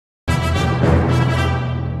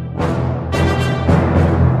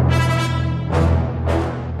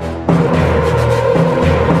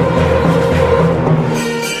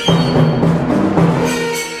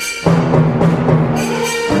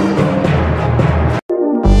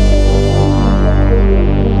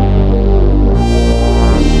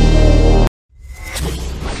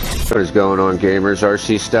going on, gamers?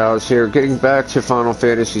 RC Stylez here, getting back to Final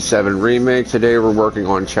Fantasy VII Remake. Today we're working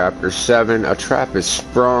on Chapter 7, A Trap is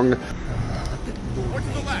Sprung. Or to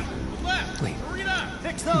the left! The left! Wait. Hurry it up!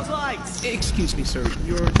 Fix those lights! Excuse me, sir.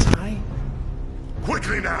 Your tie?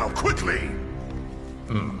 Quickly now, quickly!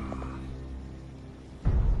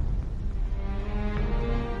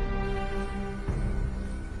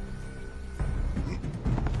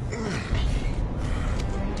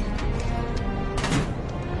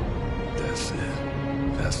 That's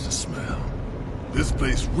it. That's the smell. This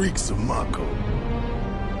place reeks of Mako.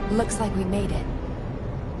 Looks like we made it.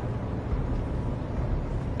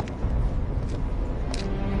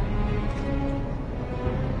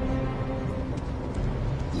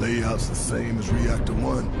 Layout's the same as Reactor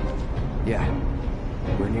 1. Yeah.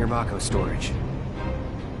 We're near Mako storage.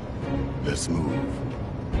 Let's move.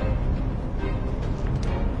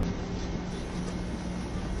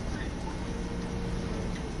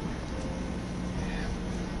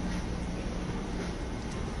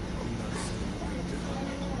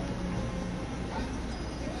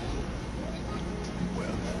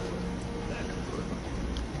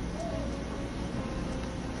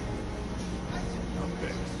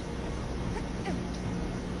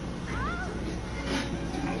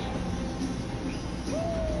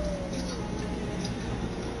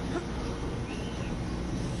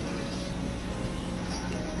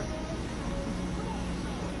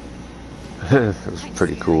 That was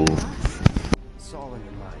pretty cool. It's all in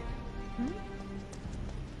your mind.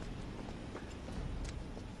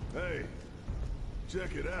 Hey,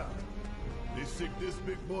 check it out. They stick this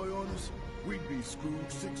big boy on us, we'd be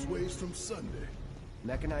screwed 6 ways from Sunday.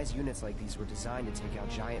 Mechanized units like these were designed to take out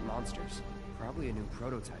giant monsters. Probably a new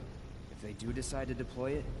prototype. If they do decide to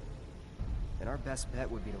deploy it, then our best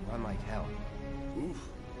bet would be to run like hell. Oof.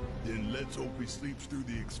 Then let's hope he sleeps through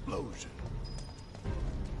the explosion.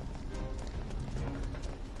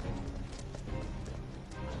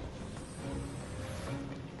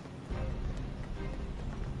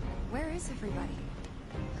 Where is everybody?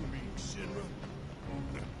 You mean Shinra?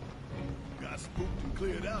 Got spooked and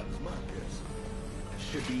cleared out is my guess.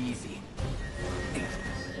 Should be easy.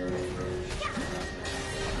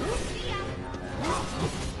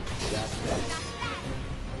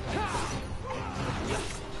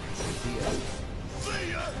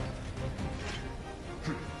 See ya!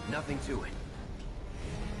 Nothing to it.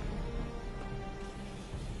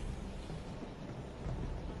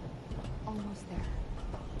 Almost there.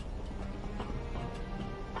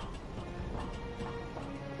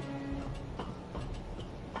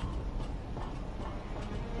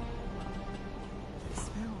 The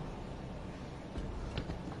smell.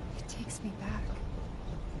 It takes me back.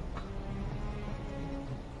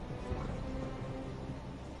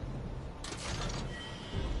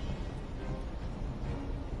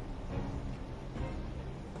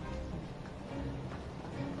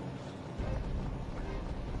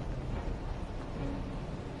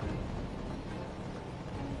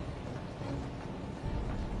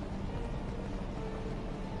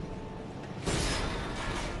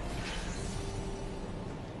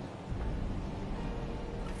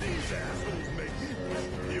 These assholes make me want to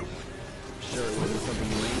puke. Sure it wasn't something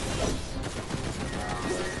you ate?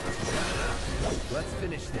 Let's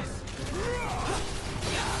finish this.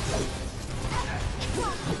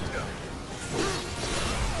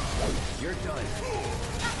 You're done.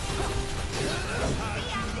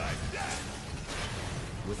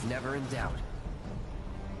 Was never in doubt.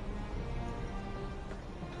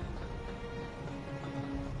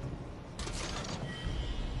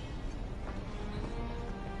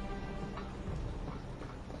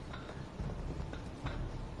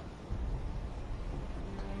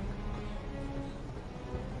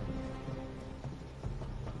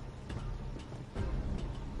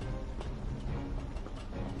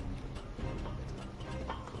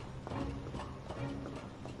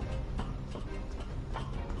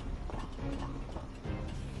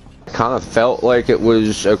 Kind of felt like it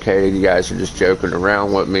was okay, you guys are just joking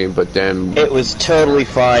around with me, but then It was totally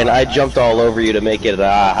fine. I jumped all over you to make it an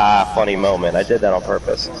aha funny moment. I did that on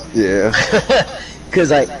purpose. yeah. Because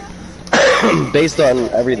based on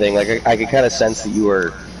everything, like I could kind of sense that you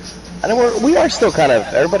were, we are still kind of,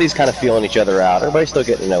 everybody's kind of feeling each other out. Everybody's still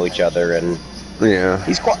getting to know each other, and Yeah.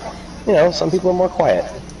 he's quiet. You know, some people are more quiet,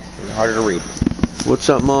 and harder to read. What's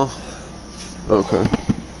up, Ma? Okay.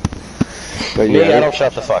 But Me, yeah, I don't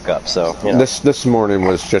shut the fuck up, so, you know. this morning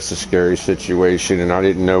was just a scary situation, and I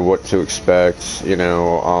didn't know what to expect, you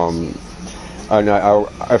know. And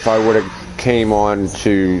if I would have came on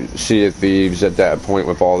to Sea of Thieves at that point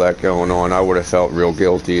with all that going on, I would have felt real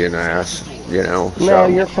guilty and ass, you know. No, so.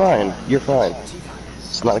 you're fine. You're fine.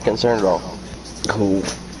 It's not a concern at all. Cool.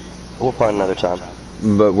 We'll find another time.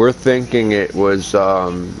 But we're thinking it was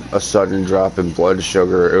a sudden drop in blood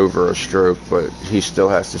sugar over a stroke, but he still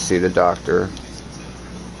has to see the doctor.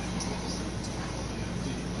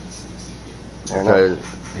 Because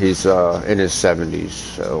he's in his 70s,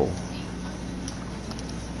 so.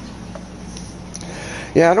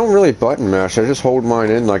 Yeah, I don't really button mash. I just hold mine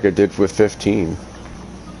in like I did with 15.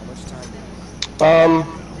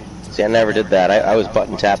 See, I never did that. I was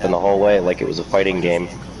button tapping the whole way like it was a fighting game.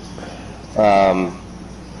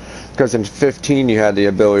 Because in 15 you had the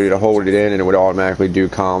ability to hold it in and it would automatically do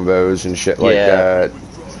combos and shit like that.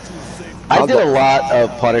 I did a lot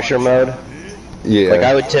of Punisher mode. Yeah. Like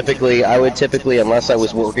I would typically, unless I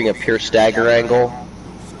was working a pure stagger angle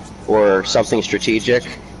or something strategic,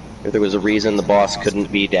 if there was a reason the boss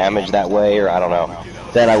couldn't be damaged that way, or I don't know,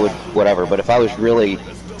 then I would whatever. But if I was really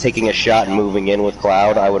taking a shot and moving in with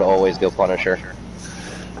Cloud, I would always go Punisher.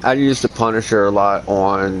 I used the Punisher a lot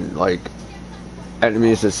on like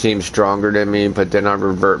enemies that seem stronger than me, but then I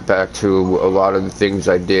revert back to a lot of the things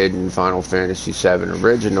I did in Final Fantasy VII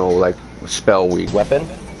Original, like spell weak. Weapon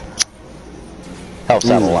helps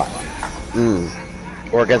out a lot.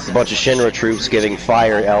 Or against a bunch of Shinra troops, giving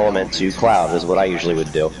fire element to Cloud is what I usually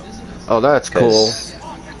would do. Oh, that's cool.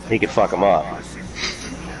 He could fuck him up.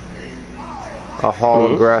 A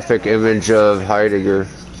holographic image of Heidegger.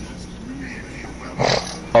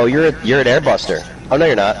 Oh, you're an airbuster. Oh no,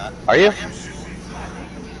 you're not. Are you?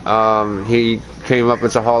 He came up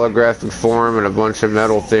as a holographic form, and a bunch of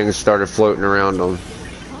metal things started floating around him.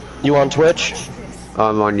 You on Twitch?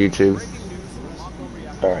 I'm on YouTube.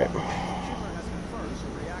 All right.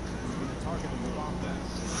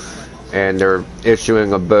 And they're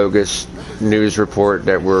issuing a bogus news report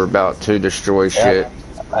that we're about to destroy shit.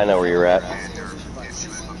 I know where you're at.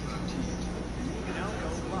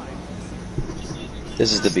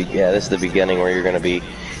 This is the this is the beginning where you're gonna be.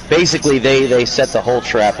 Basically, they set the whole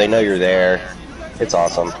trap. They know you're there. It's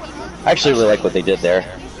awesome. I actually really like what they did there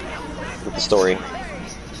with the story.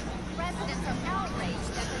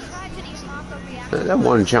 That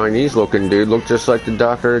one Chinese-looking dude looked just like the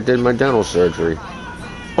doctor that did my dental surgery.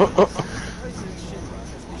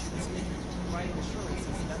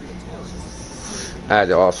 I had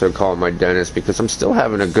to also call my dentist because I'm still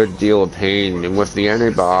having a good deal of pain, and with the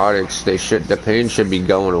antibiotics, the pain should be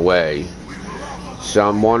going away. So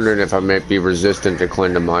I'm wondering if I might be resistant to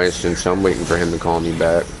clindamycin, so I'm waiting for him to call me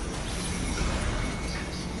back.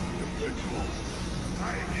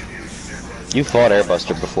 You fought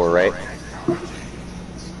Airbuster before, right?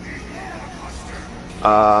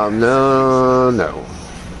 No.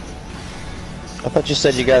 I thought you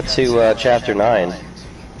said you got to chapter 9.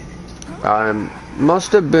 I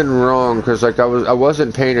must have been wrong, because like I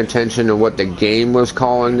wasn't paying attention to what the game was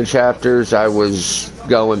calling the chapters. I was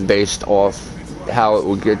going based off how it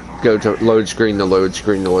would go to load screen to load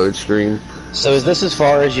screen to load screen. So is this as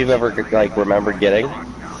far as you've ever like remembered getting?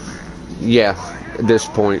 Yeah, at this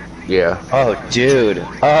point, yeah. Oh dude,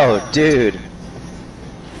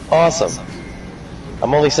 awesome.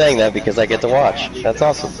 I'm only saying that because I get to watch. That's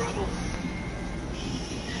awesome.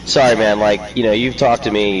 Sorry, man. Like, you know, you've talked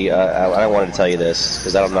to me. I wanted to tell you this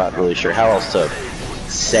because I'm not really sure how else to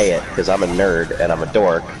say it because I'm a nerd and I'm a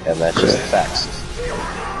dork, and that's just the facts.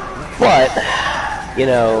 But you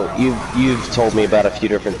know, you've told me about a few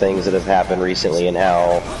different things that have happened recently and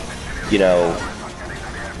how, you know,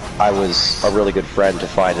 I was a really good friend to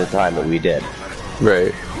find at the time that we did.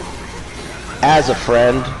 Right. As a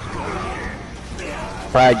friend,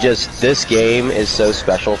 this game is so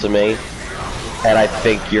special to me, and I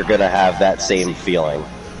think you're gonna have that same feeling.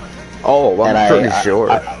 Oh, I'm pretty sure.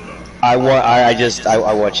 I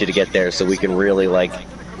want you to get there so we can really like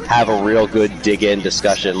have a real good dig-in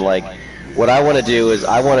discussion. Like, what I want to do is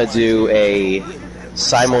I want to do a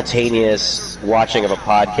simultaneous watching of a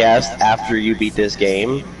podcast after you beat this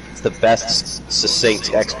game. It's the best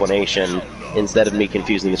succinct explanation instead of me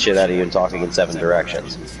confusing the shit out of you and talking in 7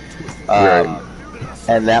 directions. Right.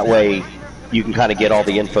 And that way you can kind of get all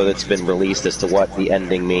the info that's been released as to what the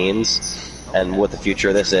ending means and what the future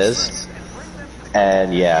of this is.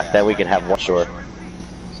 And yeah, then we can have one short.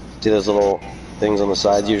 See those little things on the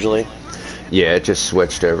sides usually? Yeah, it just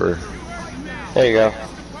switched over. There you go.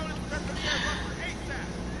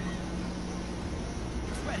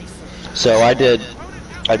 So I did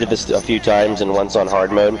this a few times and once on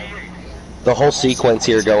hard mode. The whole sequence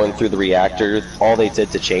here going through the reactor, all they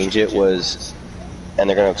did to change it was, and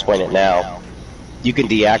they're going to explain it now, you can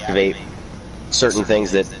deactivate certain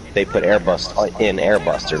things that they put in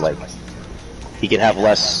Airbuster, like he can have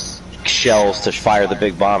less shells to fire the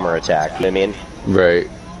big bomber attack, you know what I mean? Right.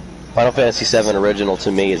 Final Fantasy VII Original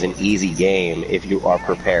to me is an easy game if you are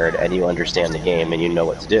prepared and you understand the game and you know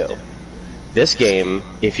what to do. This game,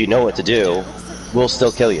 if you know what to do, will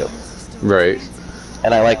still kill you. Right.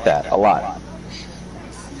 And I like that a lot.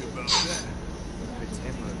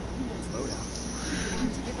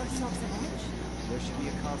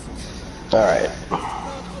 Alright.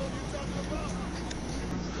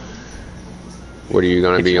 What are you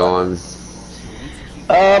gonna be on?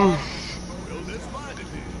 I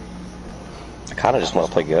kind of just want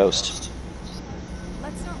to play Ghost.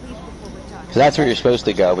 Because that's where you're supposed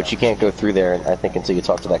to go, but you can't go through there, I think, until you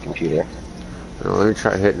talk to that computer. Oh, let me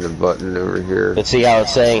try hitting the button over here. And see how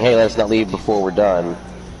it's saying, hey, let's not leave before we're done.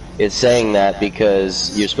 It's saying that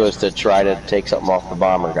because you're supposed to try to take something off the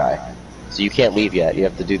bomber guy. So you can't leave yet. You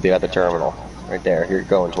have to do the other terminal. Right there. You're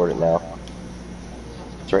going toward it now.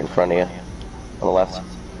 It's right in front of you. On the left.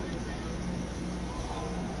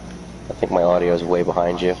 I think my audio is way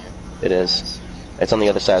behind you. It is. It's on the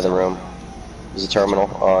other side of the room. There's a terminal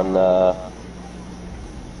on, oh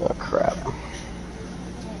crap.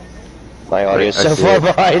 My audio is so far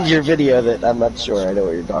behind your video that I'm not sure I know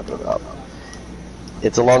what you're talking about.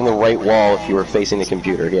 It's along the right wall if you were facing the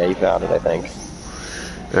computer. Yeah, you found it, I think.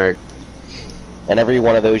 Alright. And every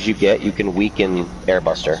one of those you get, you can weaken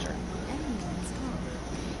Airbuster.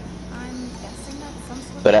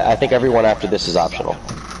 But I think every one after this is optional.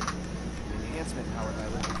 Enhancement powered by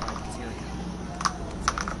liquefied material.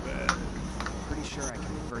 Pretty sure I can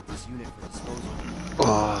convert this unit for disposal.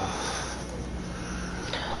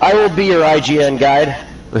 I will be your IGN guide.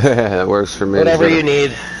 That works for me. Whatever you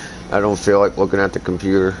need. I don't feel like looking at the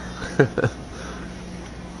computer.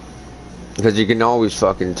 Because you can always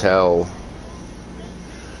fucking tell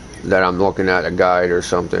that I'm looking at a guide or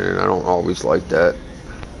something, and I don't always like that.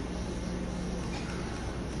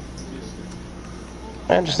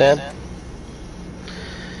 I understand.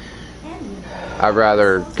 I'd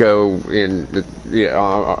rather go in,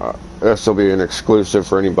 this will be an exclusive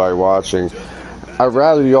for anybody watching. I'd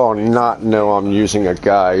rather y'all not know I'm using a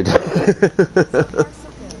guide.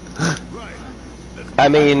 I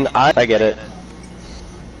mean, I get it.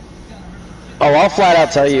 Oh, I'll flat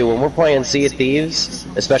out tell you, when we're playing Sea of Thieves,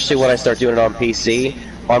 especially when I start doing it on PC,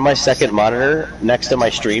 on my second monitor, next to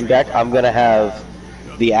my stream deck, I'm going to have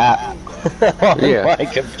the app on my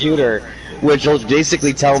computer, which will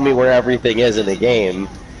basically tell me where everything is in the game,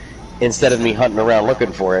 instead of me hunting around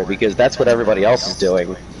looking for it, because that's what everybody else is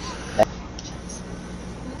doing.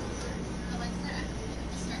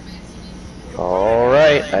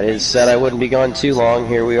 Alright, I just said I wouldn't be gone too long.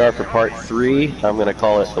 Here we are for part 3. I'm going to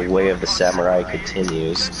call it The Way of the Samurai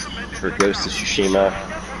Continues for Ghost of Tsushima.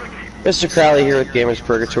 Mr. Crowley here with Gamers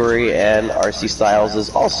Purgatory, and RC Stylez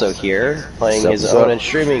is also here, playing his own and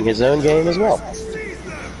streaming his own game as well.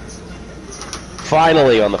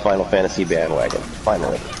 Finally on the Final Fantasy bandwagon.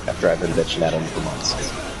 Finally, after I've been bitching at him for months.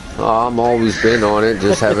 I'm always been on it,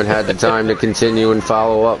 just haven't had the time to continue and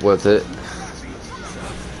follow up with it.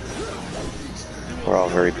 We're all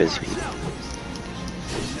very busy people.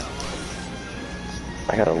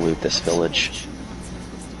 I gotta loot this village.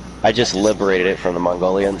 I just liberated it from the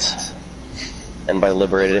Mongolians. And by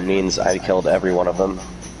liberated it means I killed every one of them.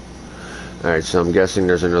 Alright, so I'm guessing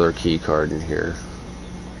there's another key card in here.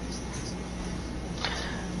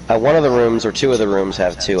 One of the rooms, or two of the rooms,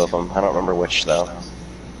 have 2 of them. I don't remember which, though.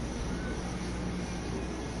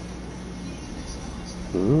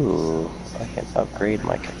 Ooh, I can upgrade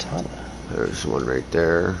my katana. There's one right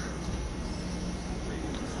there.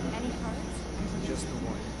 Any cards? Just the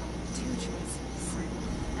one. 2 choices.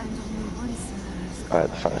 And only one side.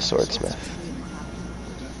 Alright, find a swordsmith.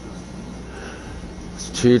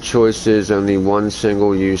 2 choices, only 1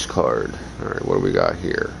 single use card. Alright, what do we got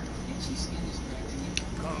here?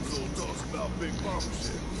 Console talks about big bomber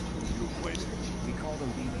ships. You acquainted? We call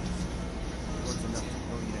them BBs. Worth enough to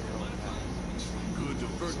blow you to hell with that. Good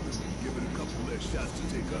divert them and give it a couple less shots to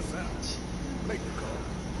take us out. Make the call.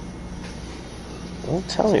 Don't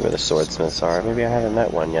tell me where the swordsmiths are. Maybe I haven't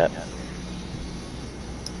met one yet.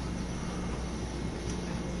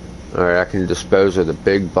 Alright, I can dispose of the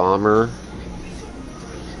big bomber.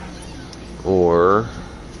 Or...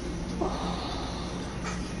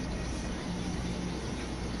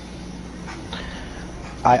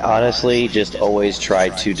 I honestly just always try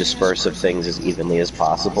to disperse of things as evenly as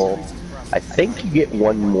possible. I think you get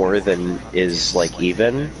one more than is, like,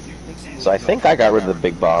 even. So I think I got rid of the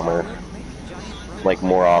big bomber, like,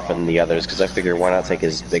 more often than the others, because I figure why not take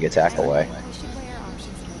his big attack away.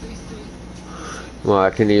 Well,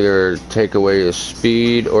 I can either take away his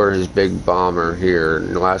speed or his big bomber here.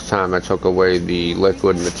 And the last time I took away the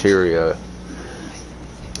liquid materia.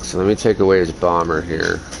 So let me take away his bomber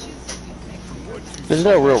here. There's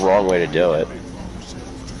no real wrong way to do it.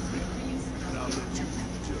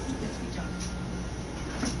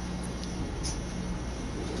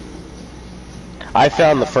 I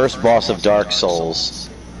found the first boss of Dark Souls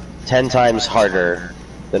 10 times harder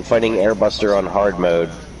than fighting Airbuster on hard mode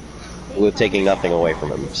with taking nothing away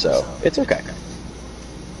from him, so it's okay.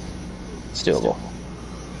 It's doable.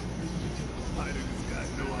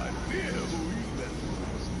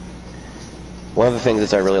 One of the things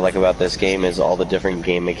that I really like about this game is all the different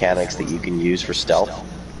game mechanics that you can use for stealth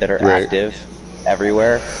that are active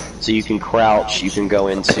everywhere. So you can crouch, you can go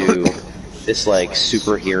into this like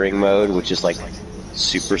super hearing mode, which is like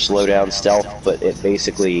super slow down stealth, but it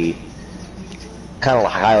basically kind of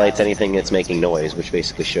highlights anything that's making noise, which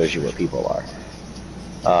basically shows you what people are.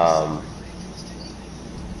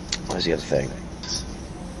 What was the other thing?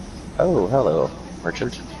 Oh, hello,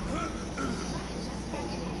 merchant.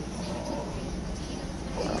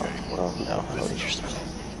 Oh, well, no, I don't need your stuff.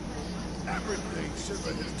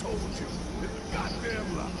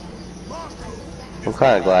 I'm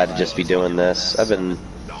kind of glad to just be doing this. I've been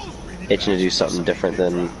itching to do something different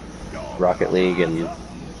than Rocket League and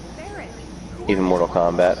even Mortal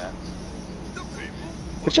Kombat,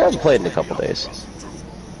 which I haven't played in a couple days.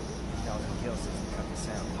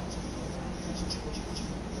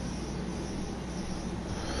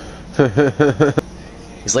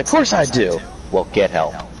 He's like, of course I do. Well, get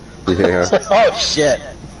help. Yeah. Like, oh shit.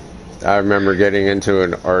 I remember getting into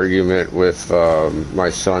an argument with my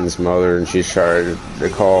son's mother, and she started to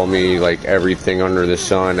call me like everything under the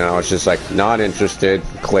sun, and I was just like, not interested.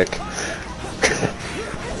 Click.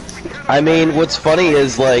 I mean, what's funny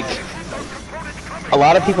is like a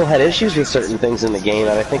lot of people had issues with certain things in the game,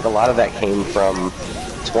 and I think a lot of that came from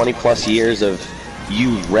 20 plus years of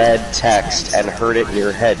you read text and heard it in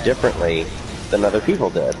your head differently than other people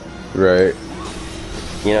did. Right.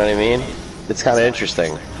 You know what I mean? It's kind of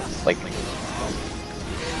interesting. Like,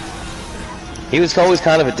 he was always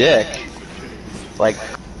kind of a dick. Like,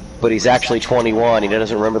 but he's actually 21. He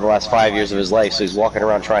doesn't remember the last 5 years of his life, so he's walking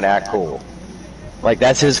around trying to act cool. Like,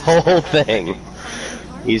 that's his whole thing.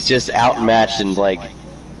 He's just outmatched and, like,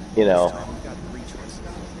 you know,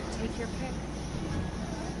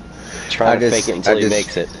 trying to fake it until he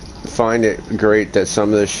makes it. Find it great that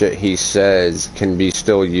some of the shit he says can be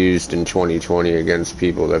still used in 2020 against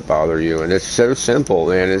people that bother you, and it's so simple,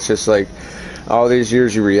 man. It's just like all these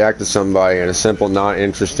years you react to somebody and a simple not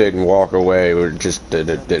interested and walk away or just did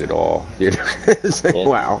it all. You know? It's like,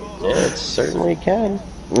 wow. It certainly can.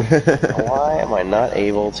 Why am I not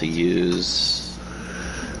able to use...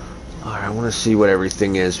 Alright, I want to see what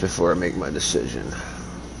everything is before I make my decision.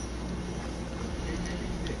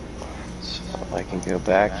 I can go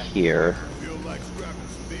back here.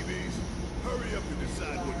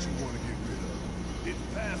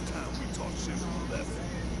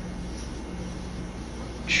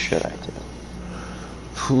 Should I do?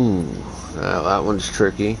 Whew, that one's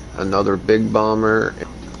tricky. Another big bomber.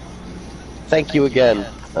 Thank you again.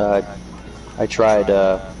 I tried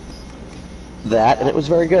that, and it was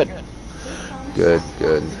very good. Good,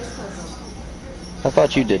 good. I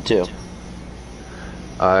thought you did too.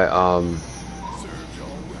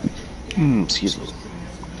 Excuse me.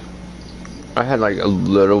 I had like a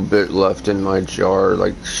little bit left in my jar,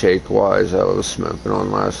 like shake-wise, I was smoking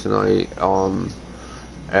on last night.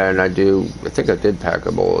 And I think I did pack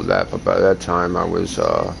a bowl of that, but by that time I was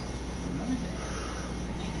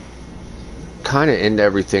kind of into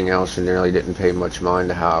everything else and really didn't pay much mind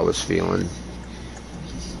to how I was feeling.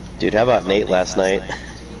 Dude, how about Nate last night?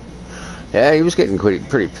 Yeah, he was getting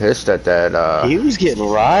pretty pissed at that. He was getting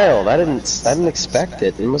riled. I didn't expect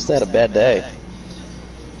it. He must have had a bad day.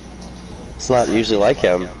 It's not usually like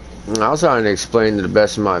him. I was trying to explain to the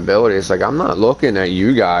best of my ability. It's like, I'm not looking at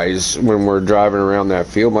you guys when we're driving around that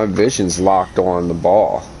field. My vision's locked on the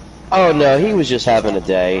ball. Oh no, he was just having a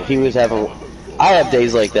day. He was having... I have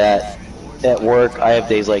days like that at work. I have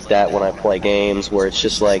days like that when I play games where it's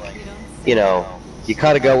just like, you know, you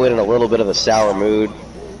kind of go in a little bit of a sour mood.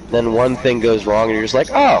 Then one thing goes wrong and you're just like,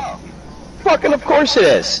 oh, fucking of course it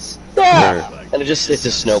is. Yeah. Right. And it just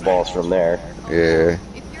snowballs from there. Yeah.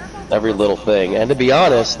 Every little thing. And to be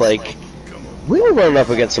honest, like, we were running up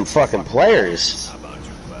against some fucking players.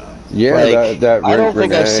 Yeah, like, that I don't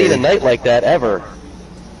think I've seen a night like that ever.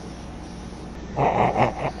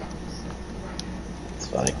 It's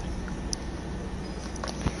funny.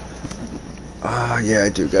 Yeah, I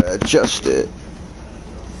do gotta adjust it.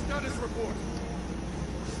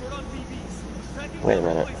 Wait a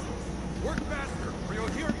minute.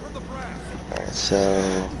 Alright,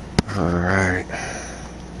 so... Alright.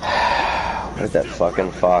 Where did that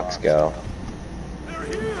fucking fox go?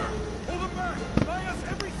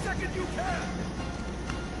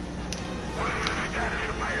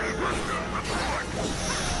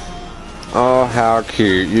 Oh, how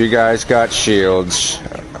cute. You guys got shields.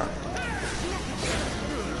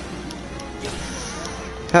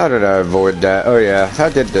 How did I avoid that? Oh yeah, I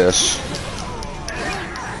did this.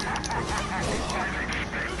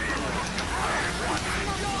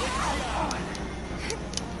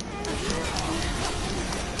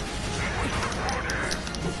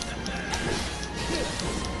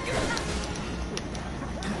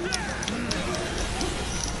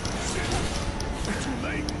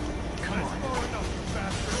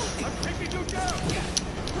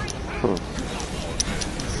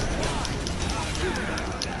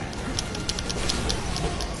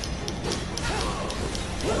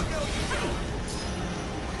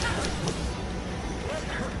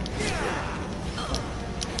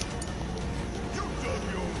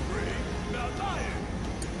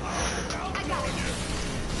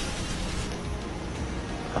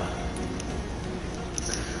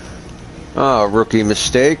 Oh, rookie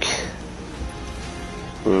mistake.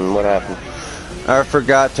 What happened? I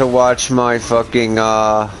forgot to watch my fucking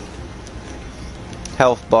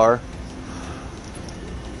health bar.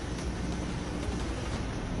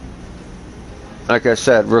 Like I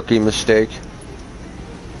said, rookie mistake.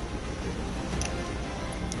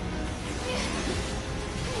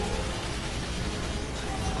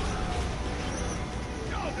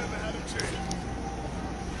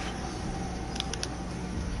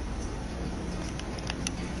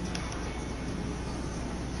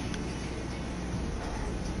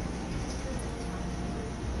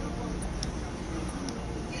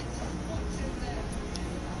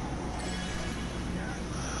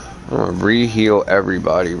 I'm gonna re-heal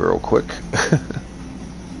everybody real quick.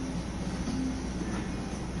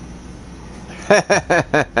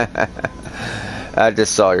 I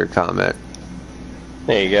just saw your comment.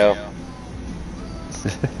 There you go.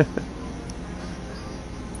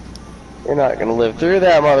 You're not gonna live through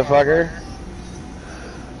that, motherfucker.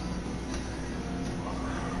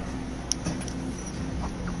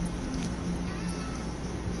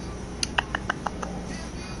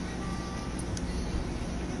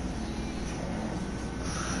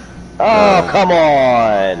 Oh, come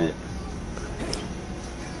on!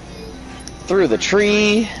 Through the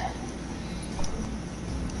tree.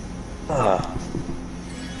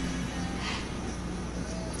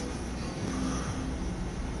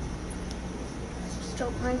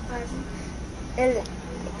 Still playing Five. And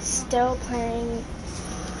still playing.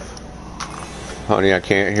 Honey, I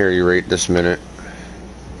can't hear you right this minute.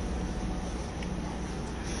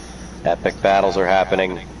 Epic battles are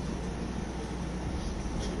happening.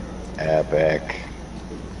 Epic.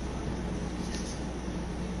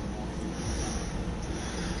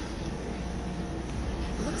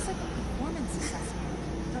 Looks like a performance assessment,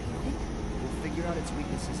 don't you think? We'll figure out its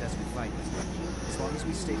weaknesses as we fight. As long as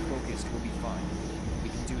we stay focused, we'll be fine. We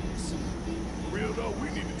can do this. For real though, we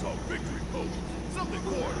need to talk victory poses. Something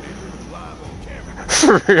coordinated live on camera.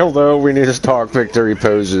 For real though, we need to talk victory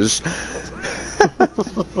poses.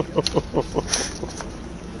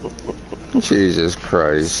 Jesus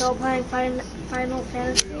Christ. Still playing Final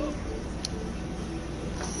Fantasy.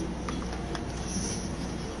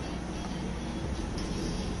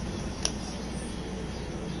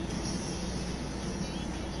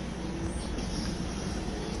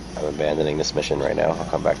 I'm abandoning this mission right now. I'll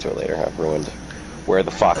come back to it later. I've ruined where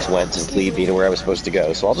the fox went and lead me to where I was supposed to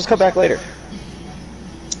go, so I'll just come back later.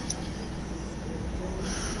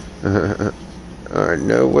 Alright,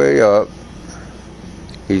 no way up,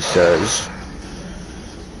 he says.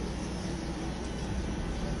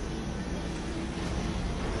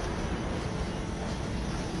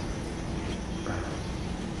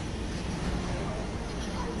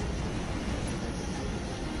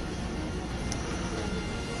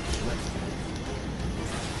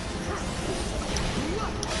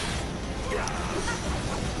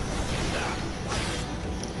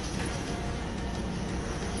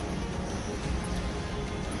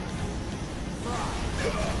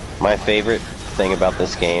 My favorite thing about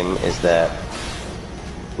this game is that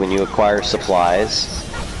when you acquire supplies,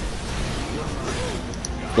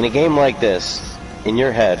 in a game like this, in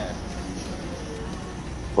your head,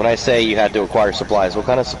 when I say you had to acquire supplies, what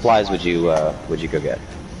kind of supplies would you go get?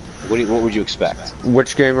 What would you expect?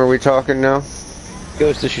 Which game are we talking now?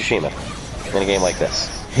 Ghost of Tsushima, in a game like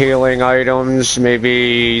this. Healing items,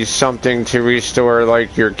 maybe something to restore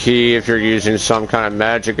like your ki if you're using some kind of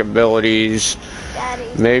magic abilities.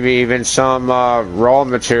 Daddy. Maybe even some raw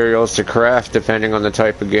materials to craft depending on the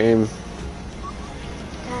type of game.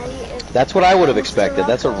 Daddy, if That's what I would have expected.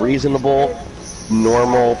 That's a reasonable,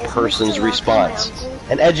 normal person's response.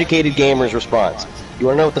 An educated gamer's response. You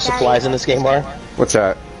wanna know what the supplies in this game are? What's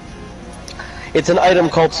that? It's an item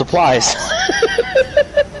called supplies.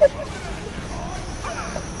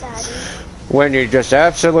 Daddy. When you just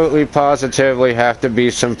absolutely positively have to be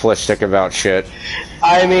simplistic about shit.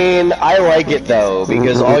 I mean, I like it though,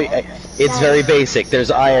 because it's very basic.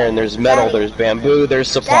 There's iron, there's metal, there's bamboo, there's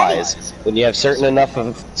supplies. When you have certain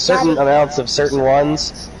amounts of certain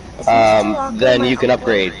ones, then you can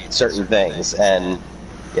upgrade certain things. And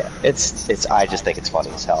yeah, I just think it's funny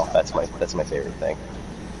as hell. That's my favorite thing.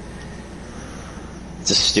 It's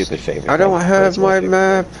a stupid favorite. I don't have my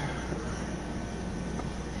map.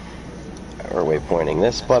 We're waypointing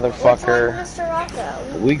this motherfucker. Mr.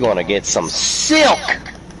 Rocco? We gonna get some silk.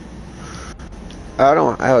 I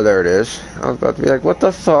don't. Oh, there it is. I was about to be like, what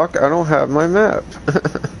the fuck? I don't have my map.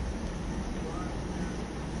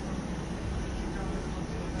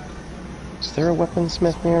 Is there a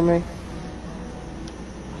weaponsmith near me?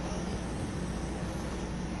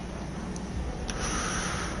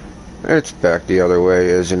 It's back the other way,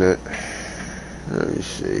 isn't it? Let me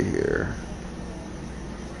see here.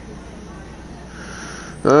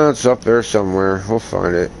 It's up there somewhere. We'll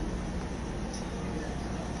find it.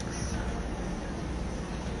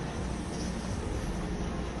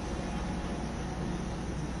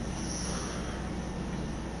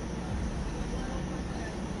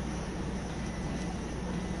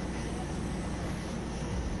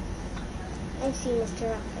 I see Mr.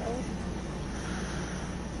 Rocco.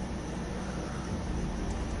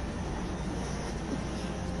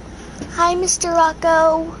 Hi, Mr.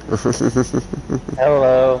 Rocco.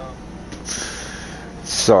 Hello.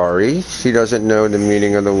 Sorry, she doesn't know the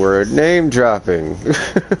meaning of the word name dropping.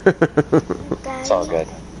 It's all good.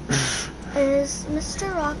 Is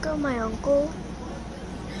Mr. Rocco my uncle?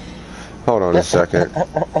 Hold on a second.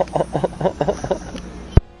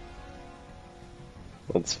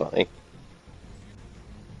 That's funny.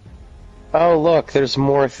 Oh, look, there's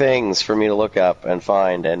more things for me to look up and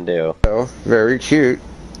find and do. Oh, very cute.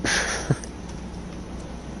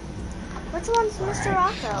 Which one's Mr.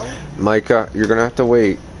 Rocco? Micah, you're gonna have to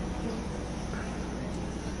wait.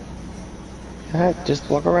 Just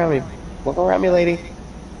walk around me. Walk around me, lady.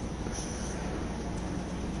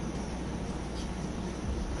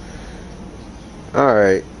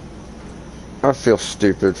 Alright. I feel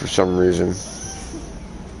stupid for some reason.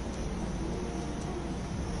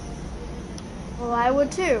 Well, I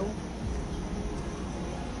would too.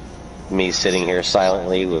 Me sitting here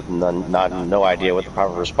silently with no idea what the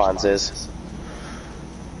proper response is.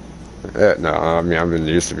 No, I mean, I'm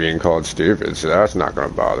used to being called stupid, so that's not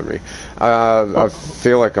gonna bother me. I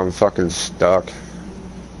feel like I'm fucking stuck.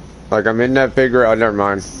 Like I'm in that big road. Never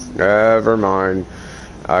mind. Never mind.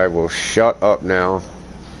 I will shut up now.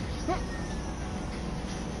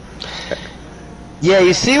 Yeah,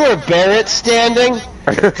 you see where Barrett's standing?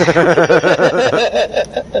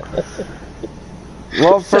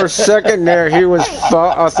 Well, for a second there, he was.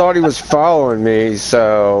 I thought he was following me.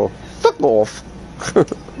 So, fuck off.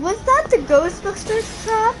 Was that the Ghostbusters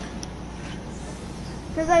trap?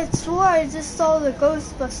 Because I swore I just saw the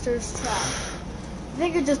Ghostbusters trap. I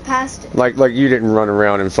think it just passed it. Like you didn't run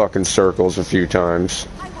around in fucking circles a few times.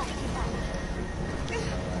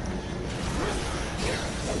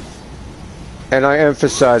 And I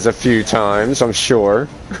emphasize a few times, I'm sure.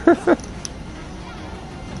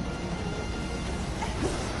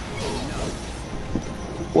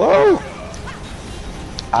 Whoa!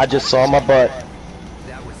 I just saw my butt.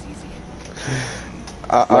 That was easy.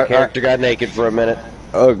 My character got naked for a minute.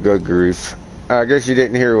 Oh, good grief. I guess you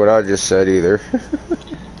didn't hear what I just said either.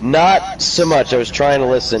 Not so much. I was trying to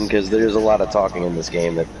listen because there's a lot of talking in this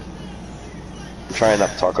game that I'm trying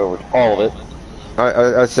not to talk over all of it.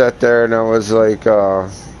 I sat there and I was like,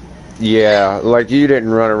 yeah, like you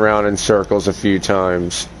didn't run around in circles a few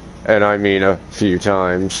times. And I mean a few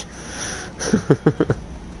times.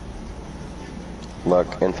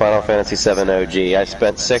 Look, in Final Fantasy VII OG, I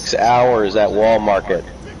spent 6 hours at Wall Market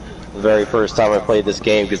the very first time I played this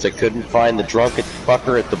game because I couldn't find the drunken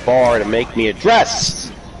fucker at the bar to make me a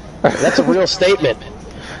dress. That's a real statement.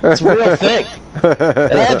 It's a real thing.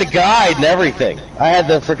 And I had the guide and everything. I had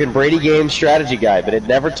the frickin' Brady Games strategy guide, but it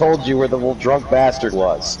never told you where the little drunk bastard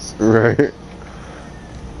was. Right.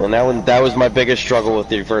 And that was my biggest struggle with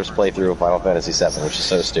the first playthrough of Final Fantasy VII, which is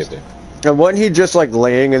so stupid. And wasn't he just like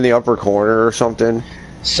laying in the upper corner or something?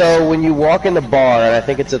 So when you walk in the bar, and I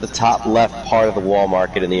think it's at the top left part of the Wall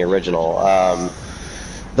Market in the original,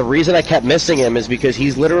 the reason I kept missing him is because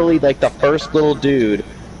he's literally like the first little dude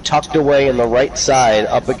tucked away in the right side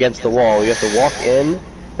up against the wall. You have to walk in,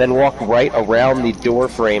 then walk right around the door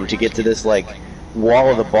frame to get to this like wall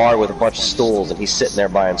of the bar with a bunch of stools, and he's sitting there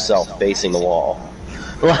by himself facing the wall.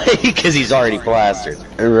 Like, because he's already plastered.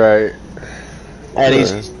 Right. And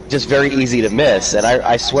he's just very easy to miss. And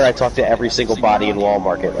I swear I talked to every single body in Wall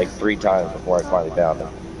Market like 3 times before I finally found him.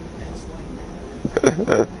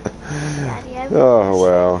 Oh,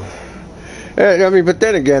 well. I mean, but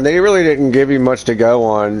then again, they really didn't give you much to go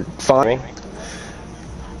on. Fine.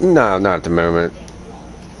 No, not at the moment.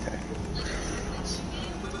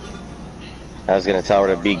 I was going to tell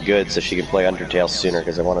her to be good so she could play Undertale sooner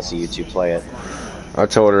because I want to see you two play it. I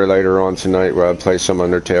told her later on tonight where I'd play some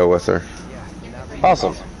Undertale with her.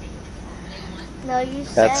 Awesome. No, you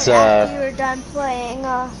said after you were done playing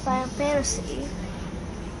Final Fantasy.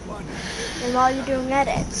 And while you're doing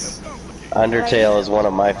edits. Undertale is one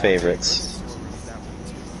of my favorites.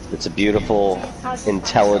 It's a beautiful,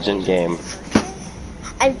 intelligent game.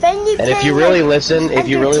 And if you really listen,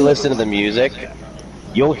 to the music,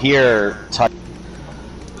 you'll hear. This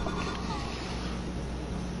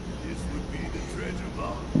would be the treasure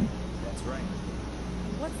vault. That's right.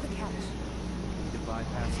 What's the catch? We need to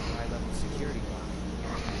bypass the high-level security block.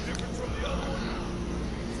 Different from the other one.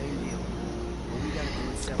 Same deal. What we gotta do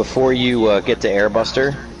is separate. Before you get to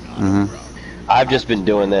Airbuster, I've just been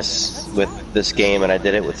doing this with this game, and I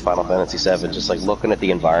did it with Final Fantasy VII, just like looking at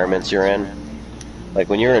the environments you're in. Like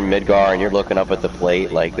when you're in Midgar and you're looking up at the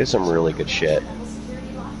plate, like there's some really good shit.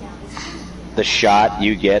 The shot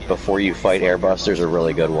you get before you fight Airbusters is a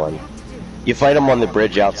really good one. You fight them on the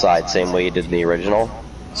bridge outside, same way you did in the original.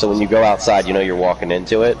 So when you go outside, you know you're walking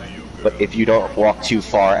into it. But if you don't walk too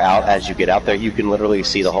far out as you get out there, you can literally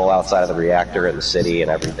see the whole outside of the reactor and the city and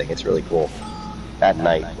everything. It's really cool. At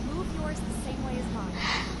night.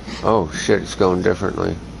 Oh shit, it's going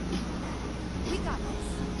differently.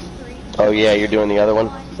 Oh yeah, you're doing the other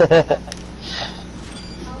one?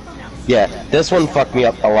 Yeah, this one fucked me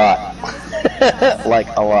up a lot. Like,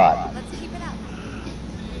 a lot.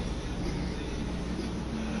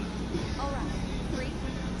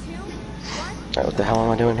 Alright, what the hell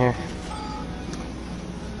am I doing here?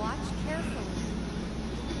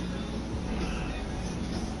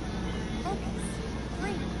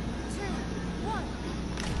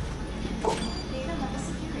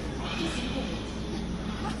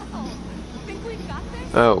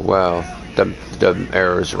 Oh wow, the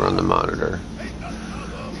errors are on the monitor.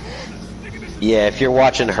 Yeah, if you're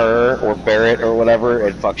watching her or Barrett or whatever,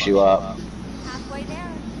 it fucks you up. Halfway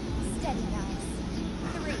there. Steady, guys.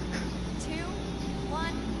 3, 2,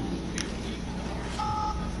 1.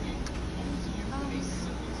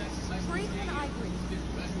 Breathe when I breathe.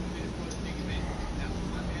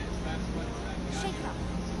 Shake it up.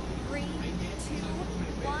 3, 2,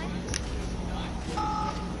 1.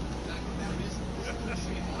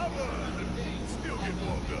 Still get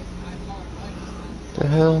warmed up. The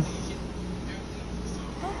hell?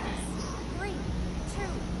 Focus. 3, 2,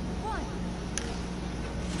 1.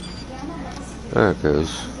 There it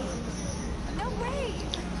goes. No way!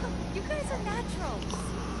 You guys are naturals.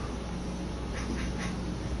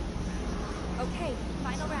 Okay,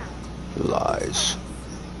 final round. Lies.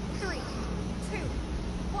 3, 2,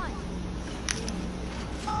 1.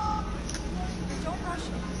 Don't rush it.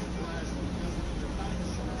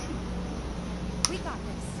 We got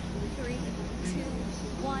this. 3, 2,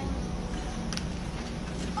 1.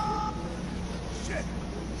 Shit!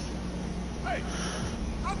 Hey!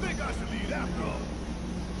 I think I should lead after all.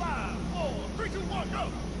 5, 4, 3, 2, 1, go!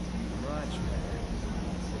 Much better.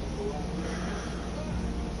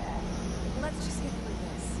 Let's just get through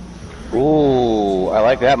this. Ooh, I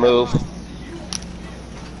like that move.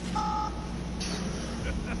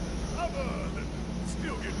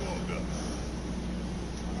 Still get warmed up.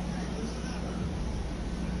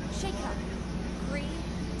 Shake it up. 3, 2,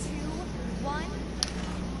 1.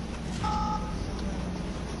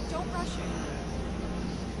 Don't rush it.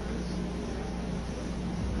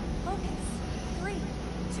 Focus. 3,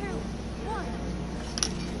 2, 1.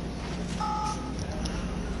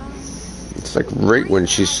 It's like right when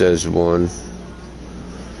she says one.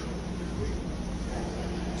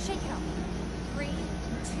 Shake it up. 3, 2,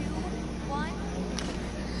 1.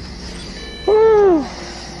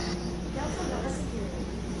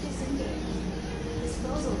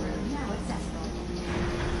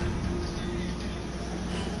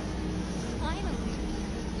 Finally.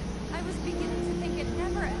 I was beginning to think it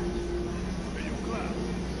never ended. Hey, you Cloud,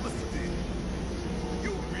 what's the deal?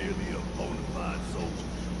 You really a bona fide soldier?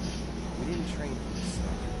 We didn't train for this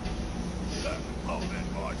stuff. All that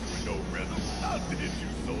marching with no rhythm, how did you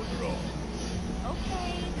so strong?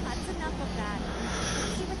 Okay, that's enough of that.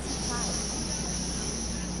 Let's see what's inside.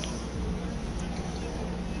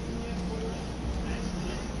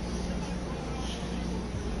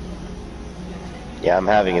 Yeah, I'm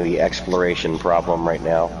having the exploration problem right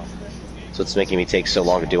now. So it's making me take so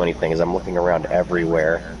long to do anything, as I'm looking around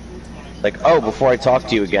everywhere. Like, oh, before I talk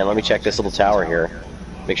to you again, let me check this little tower here.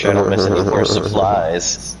 Make sure I don't miss any more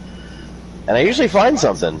supplies. And I usually find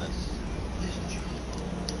something.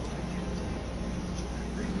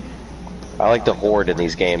 I like to hoard in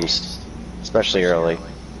these games, especially early.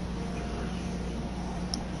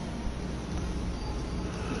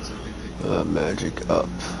 Magic up.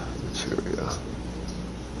 Materia.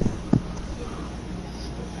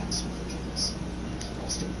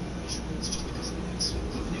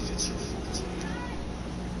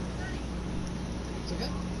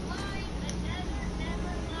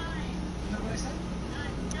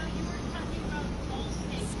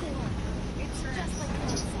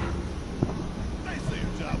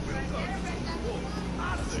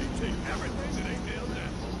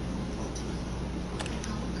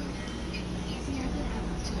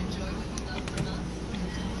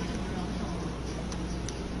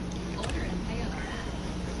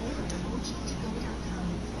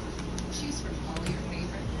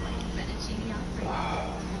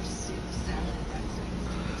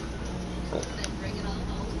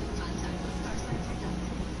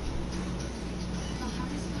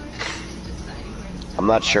 I'm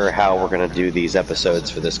not sure how we're going to do these episodes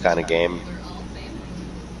for this kind of game,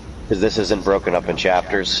 because this isn't broken up in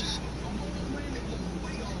chapters.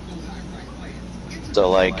 So,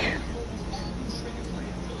 like,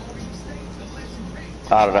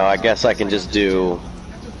 I don't know, I guess I can just do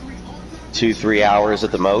 2-3 hours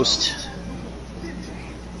at the most,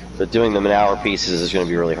 but doing them in hour pieces is going to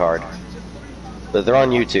be really hard. But they're on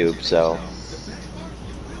YouTube, so...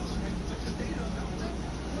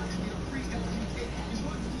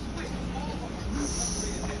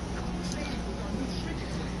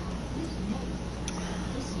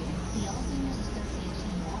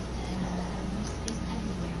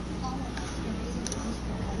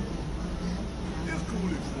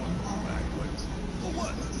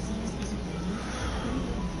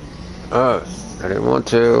 I didn't want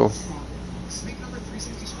to.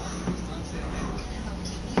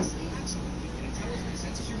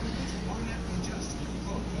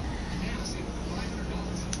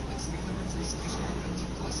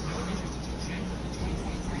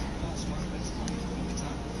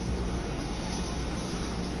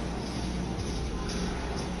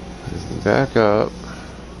 Back up.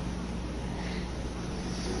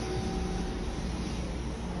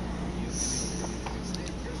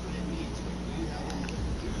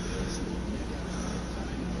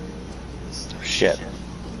 Shit.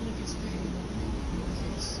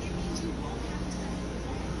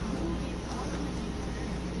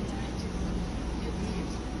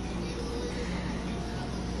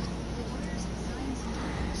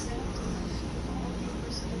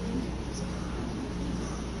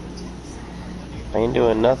 I ain't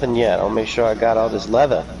doing nothing yet. I'll make sure I got all this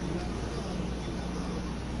leather.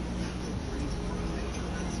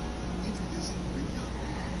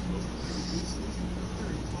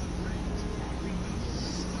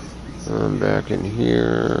 I'm back in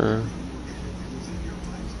here.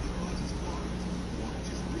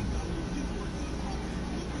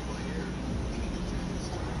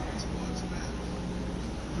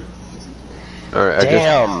 All right,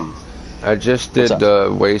 Damn. I just did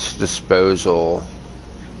the waste disposal.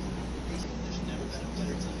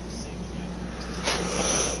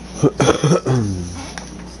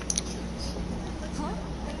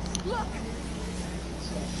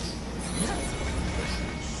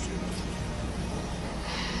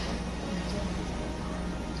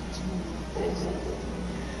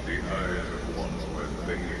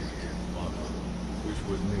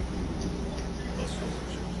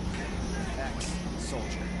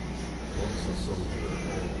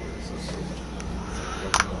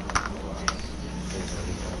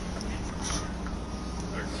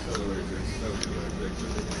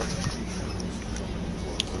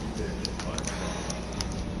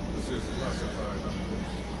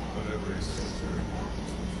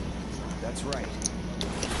 That's right.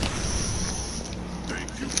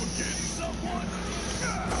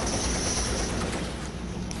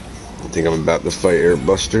 I think I'm about to fight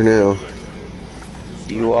Airbuster now.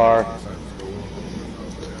 You are.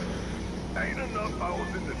 Ain't enough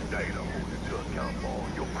hours in the day to hold you to account for all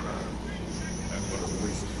your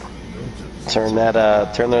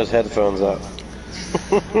crimes. Turn those headphones up.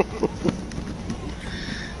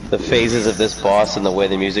 The phases of this boss and the way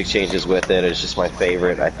the music changes with it is just my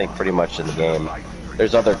favorite, I think, pretty much in the game.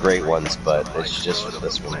 There's other great ones, but it's just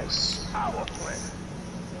this one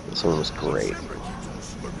was great.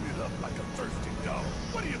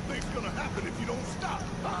 What do you think's gonna happen if you don't stop,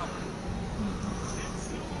 huh?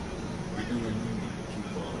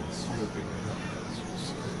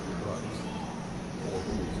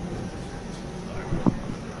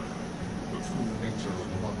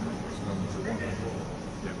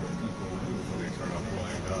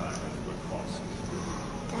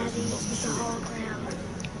 Daddy, it's a hologram.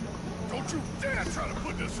 Don't you dare try to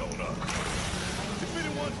put this on us! If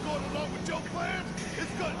anyone's going along with your plans,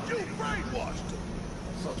 it's got you brainwashed!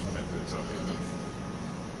 Such methods are enough.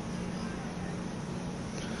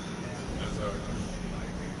 As our events.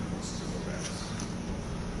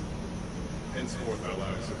 Henceforth our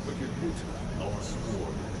lives of wicked root, our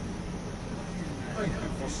sword. Thank you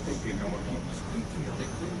for staking our people's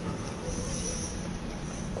patriotic labor.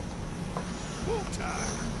 Woo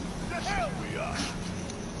time! The hell we are!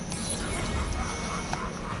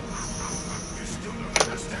 You still don't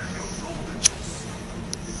understand your role in this.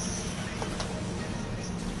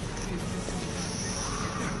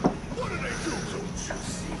 What do they do, don't you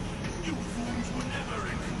see? You fools were never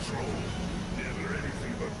in control. Never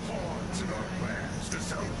anything but pawns in our plans to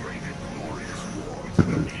celebrate a glorious war to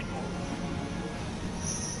the people.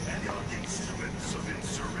 And your instruments of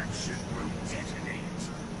insurrection will detonate.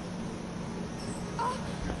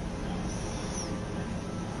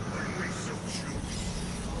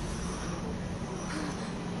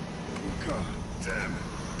 God damn it.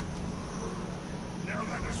 Now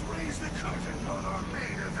let us raise the curtain on our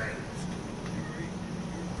main event.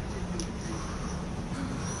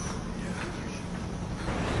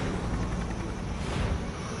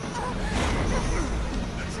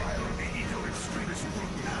 The trial of the eco-extremist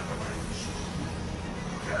group Avalanche.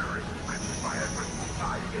 Carried by a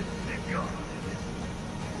divided figure.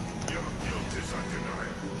 Your guilt is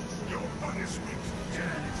undeniable. Your punishment,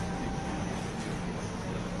 death.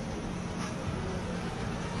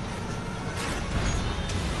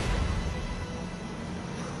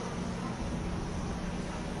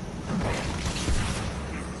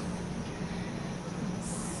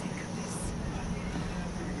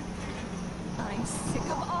 I'm sick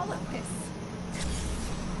of all of this.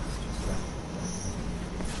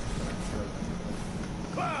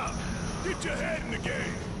 Cloud, get your head in the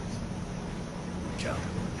game. Come.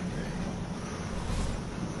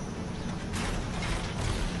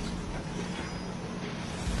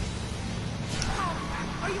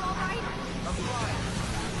 Are you all right? I'm fine.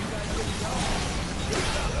 You guys good to go?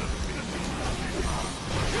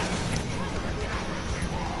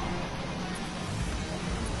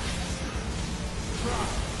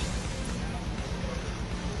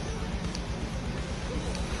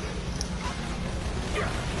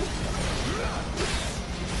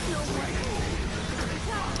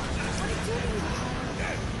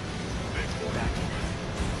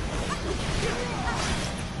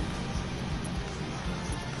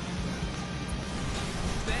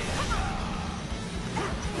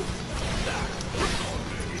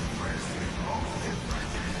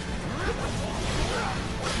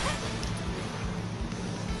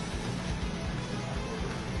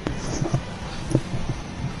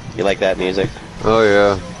 You like that music? Oh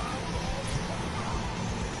yeah.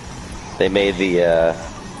 They made the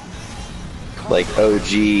like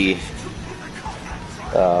OG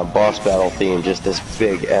boss battle theme just this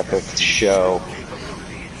big epic show.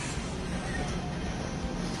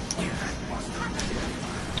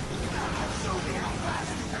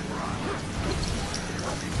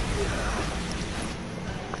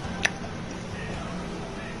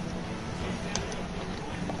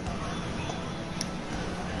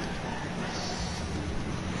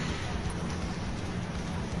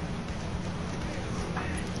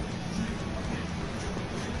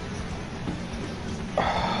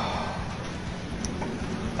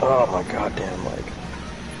 Oh my goddamn leg.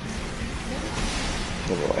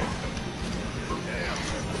 Anyway.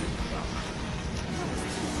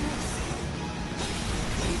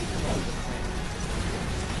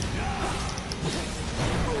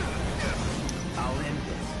 I'll end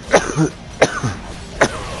this.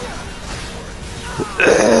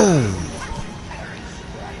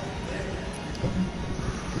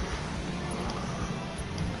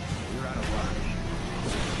 You're out of luck.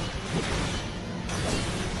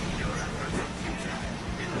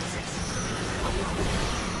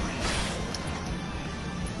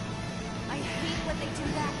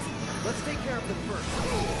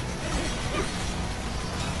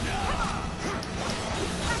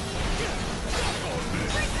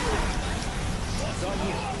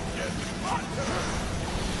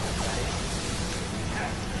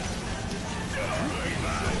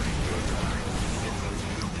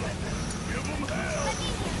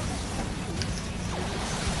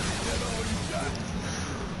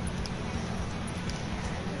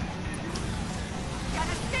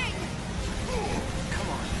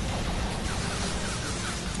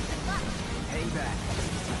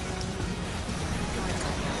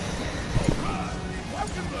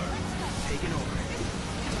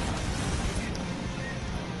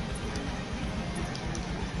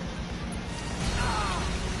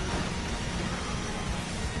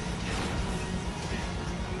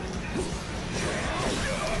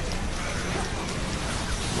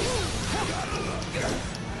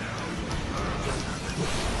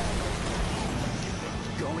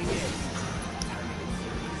 Going in.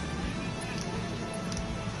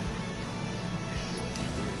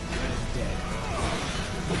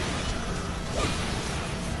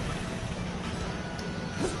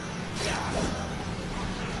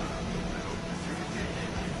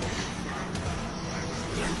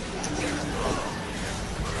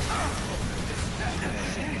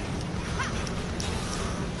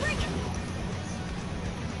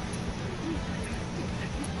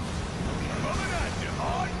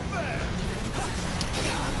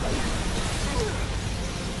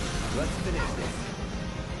 Let's finish this.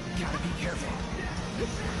 Gotta be careful.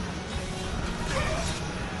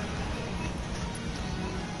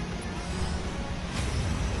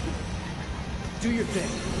 Do your thing.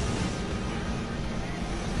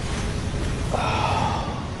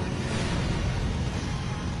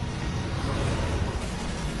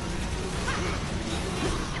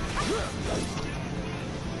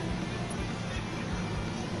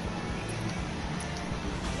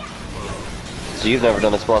 So you've never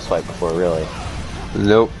done this boss fight before, really?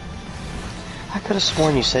 Nope. I could have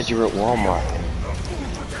sworn you said you were at Walmart.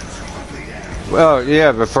 Well,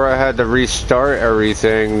 yeah, before I had to restart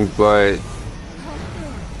everything, but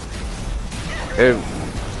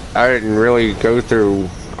I didn't really go through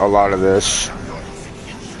a lot of this.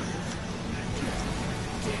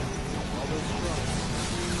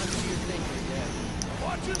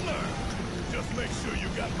 Watch and learn. Just make sure you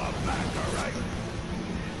got my back, alright?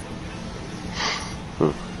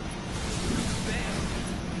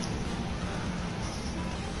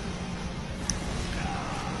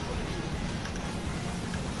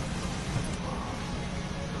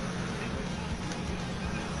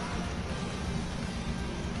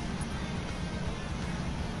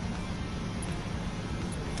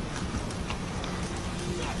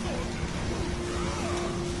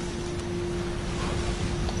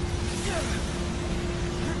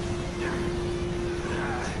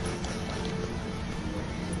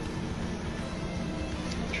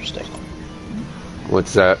 Interesting.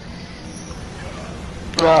 What's that?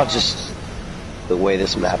 Oh, just the way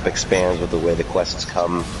this map expands with the way the quests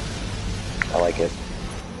come. I like it.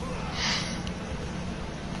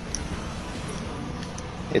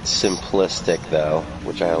 It's simplistic, though,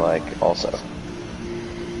 which I like also.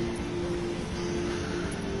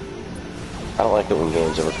 I don't like it when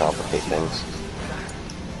games overcomplicate things.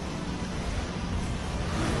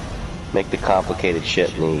 Make the complicated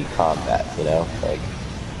shit in the combat, you know? Like,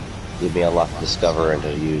 give me a lot to discover and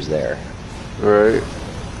to use there. Right.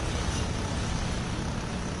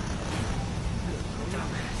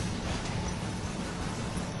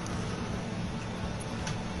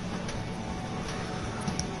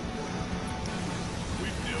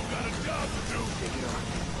 We've still got a job to do.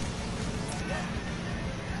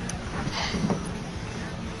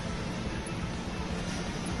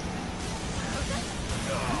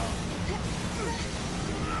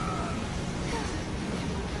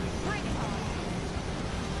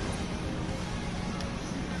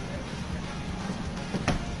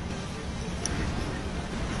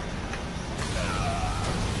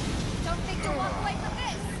 Don't think you'll walk away from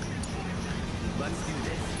this. Let's do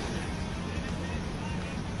this.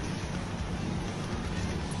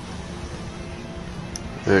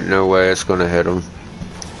 There's no way it's gonna hit him.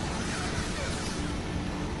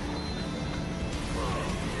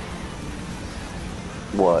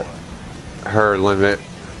 What? Her limit.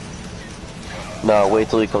 No, wait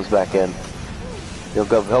till he comes back in. He'll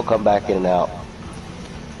come back in and out.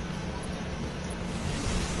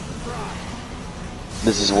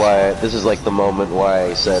 This is like the moment why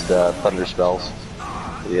I said thunder spells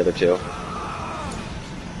for the other two.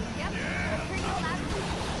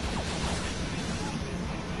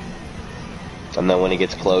 And then when he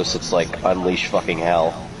gets close, it's like unleash fucking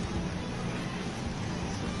hell.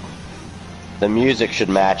 The music should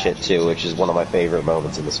match it too, which is one of my favorite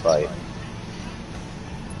moments in this fight.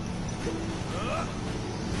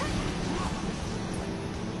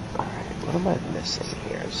 Alright, what am I missing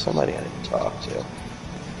here? There's somebody I didn't talk to.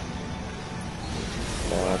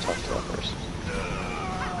 No, I'll talk to that person.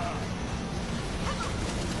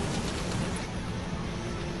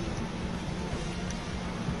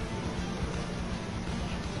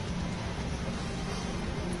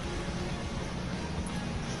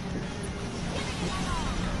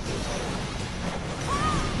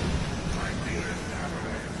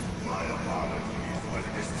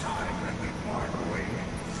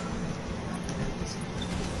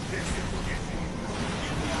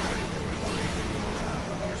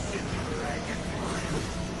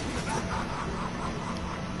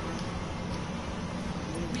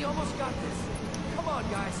 We almost got this.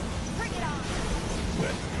 on, guys. Bring it on.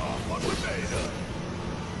 Well, what we made of?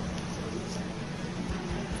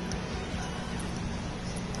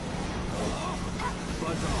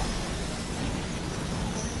 Buzz off.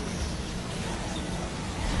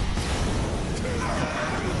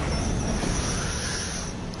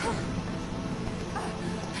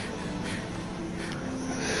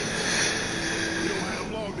 We don't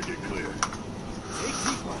have long to get clear. Take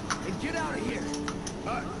Tifa and get out of here.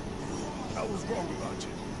 I was wrong about you.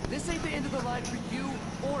 This ain't the end of the line for you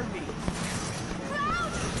or me.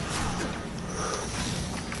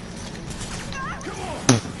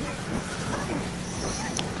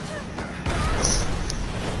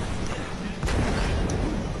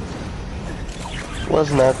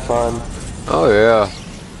 Wasn't that fun? Oh yeah.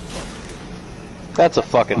 That's a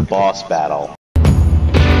fucking boss battle.